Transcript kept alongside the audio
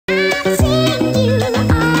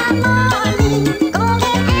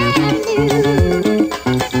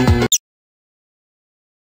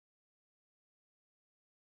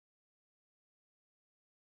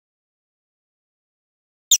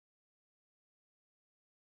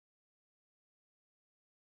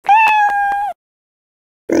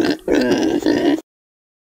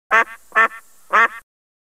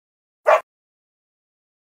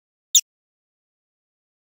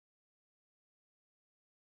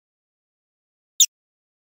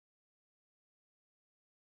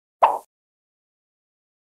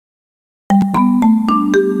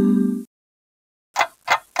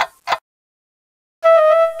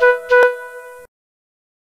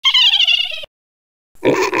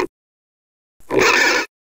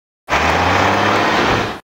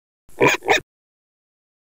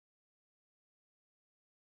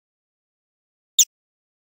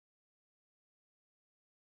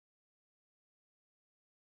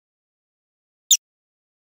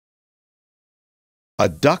A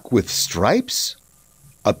duck with stripes?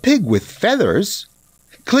 A pig with feathers?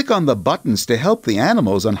 Click on the buttons to help the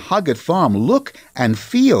animals on Hoggett Farm look and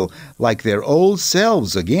feel like their old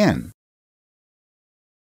selves again.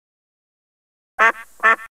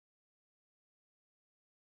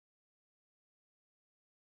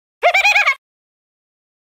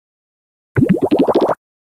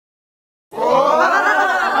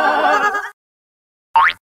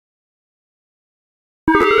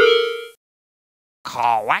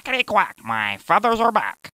 Quackity quack, my feathers are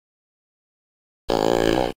back.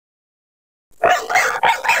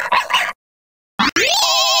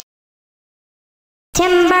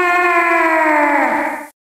 Timber!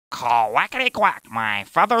 Quackity quack, my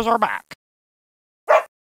feathers are back.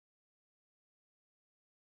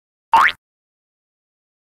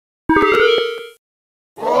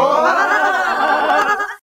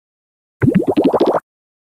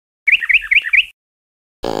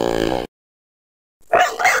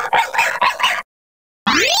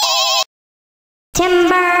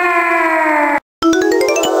 Timber!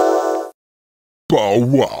 Bow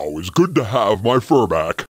wow, it's good to have my fur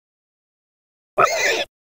back.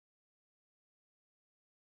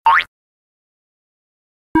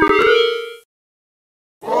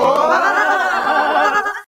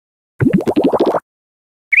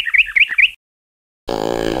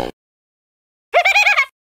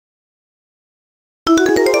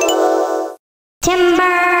 Timber!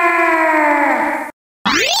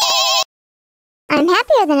 I'm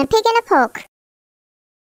happier than a pig in a poke.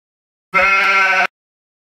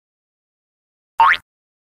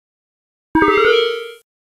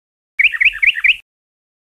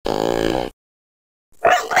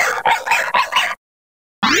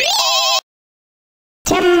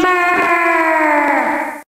 Timber!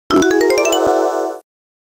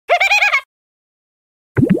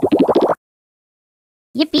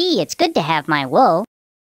 Yippee, it's good to have my wool.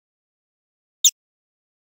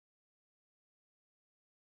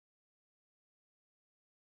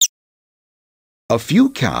 A few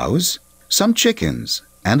cows, some chickens,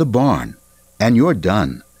 and a barn, and you're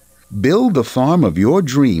done. Build the farm of your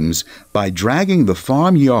dreams by dragging the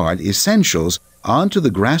farmyard essentials onto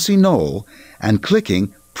the grassy knoll and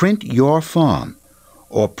clicking Print Your Farm,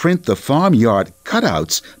 or print the farmyard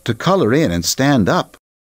cutouts to color in and stand up.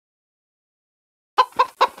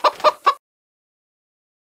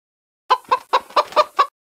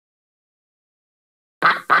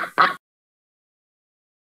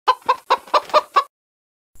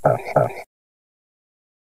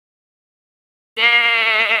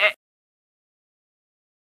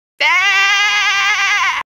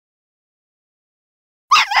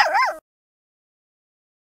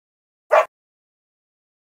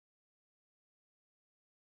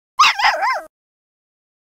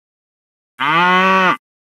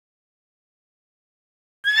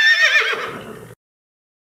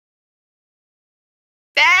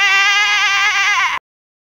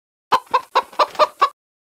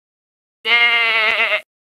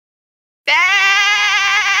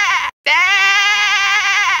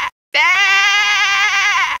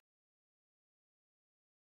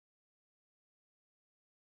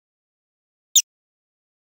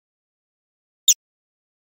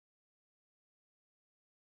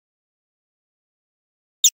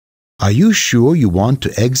 Are you sure you want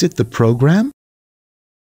to exit the program?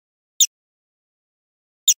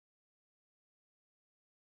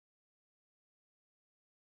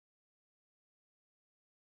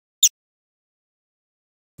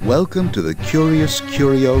 Welcome to the Curious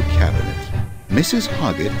Curio Cabinet. Mrs.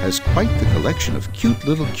 Hoggett has quite the collection of cute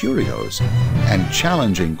little curios and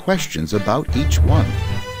challenging questions about each one.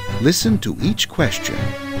 Listen to each question,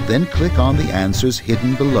 then click on the answers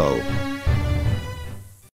hidden below.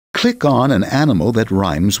 Click on an animal that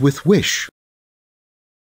rhymes with wish.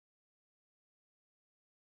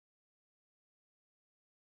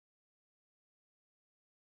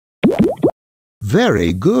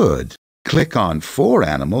 Very good. Click on 4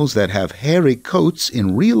 animals that have hairy coats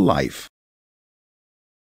in real life.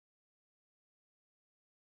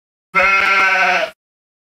 Super!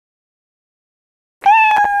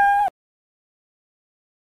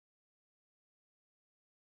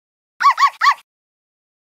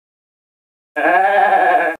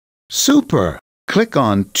 Click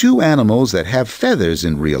on two animals that have feathers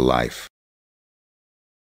in real life.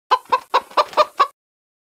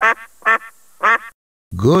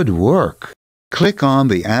 Good work! Click on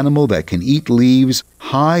the animal that can eat leaves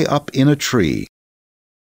high up in a tree.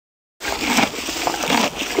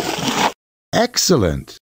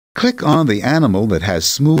 Excellent! Click on the animal that has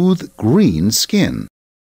smooth green skin.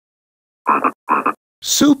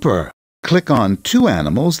 Super! Click on two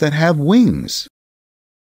animals that have wings.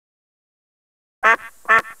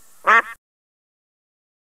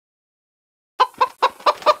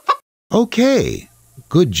 Okay,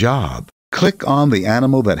 good job. Click on the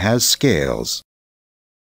animal that has scales.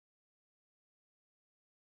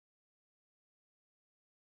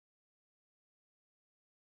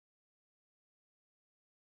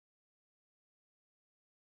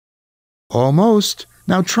 Almost.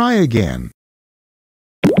 Now try again.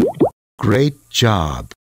 Great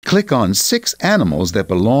job. Click on 6 animals that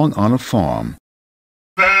belong on a farm.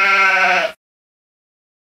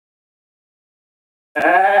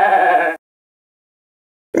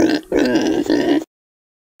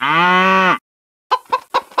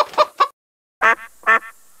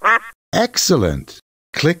 Excellent!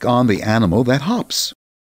 Click on the animal that hops.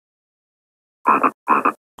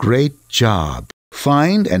 Great job!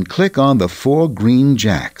 Find and click on the 4 green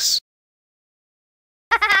jacks.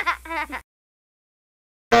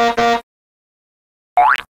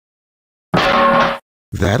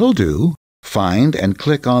 That'll do. Find and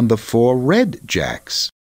click on the 4 red jacks.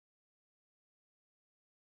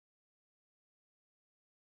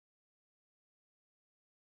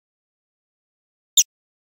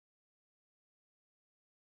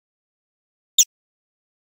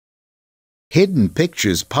 Hidden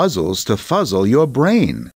pictures puzzles to fuzzle your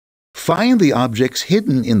brain. Find the objects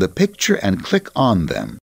hidden in the picture and click on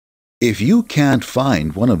them. If you can't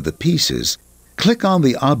find one of the pieces, click on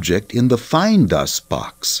the object in the Find Us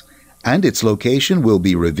box, and its location will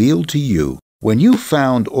be revealed to you. When you've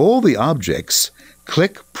found all the objects,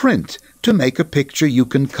 click Print to make a picture you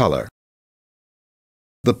can color.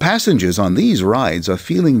 The passengers on these rides are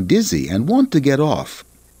feeling dizzy and want to get off.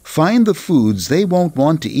 Find the foods they won't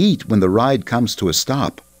want to eat when the ride comes to a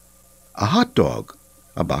stop. A hot dog,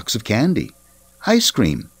 a box of candy, ice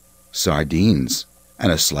cream, sardines,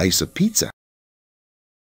 and a slice of pizza.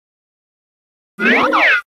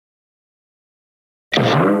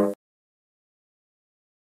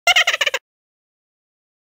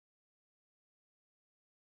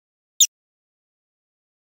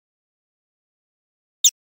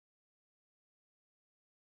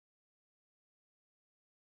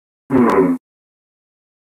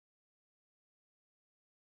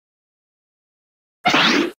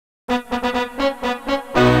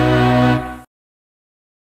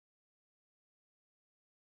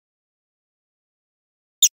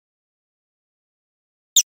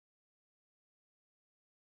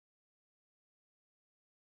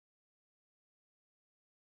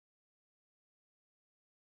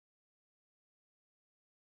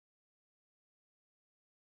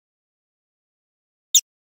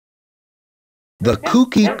 The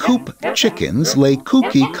Kooky Coop chickens lay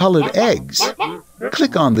kooky-colored eggs.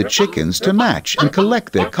 Click on the chickens to match and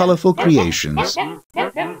collect their colorful creations.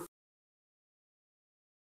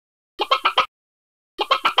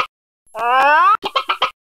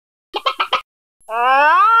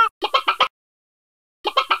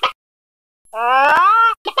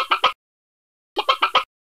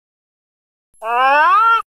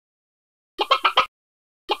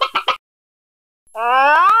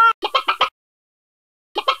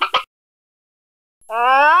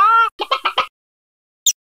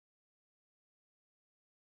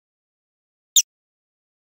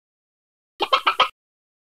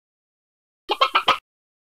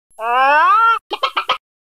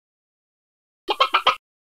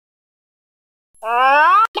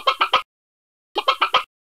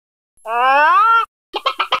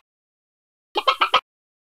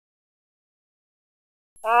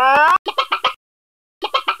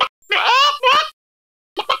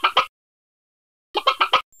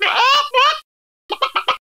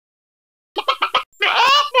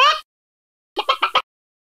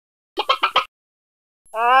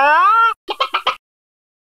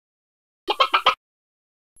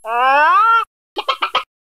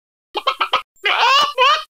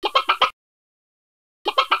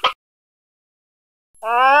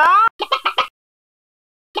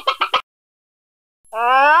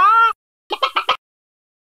 Ah!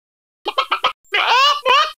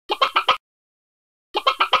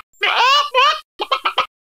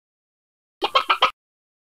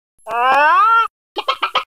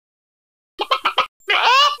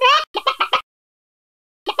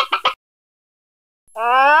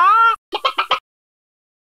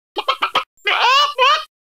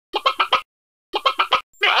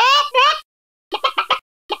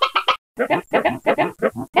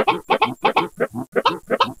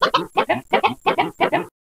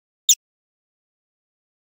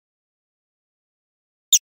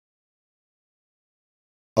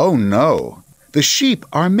 Oh no, the sheep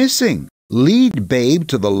are missing. Lead Babe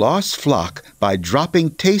to the lost flock by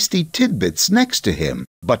dropping tasty tidbits next to him.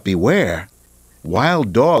 But beware,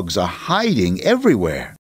 wild dogs are hiding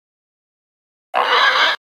everywhere.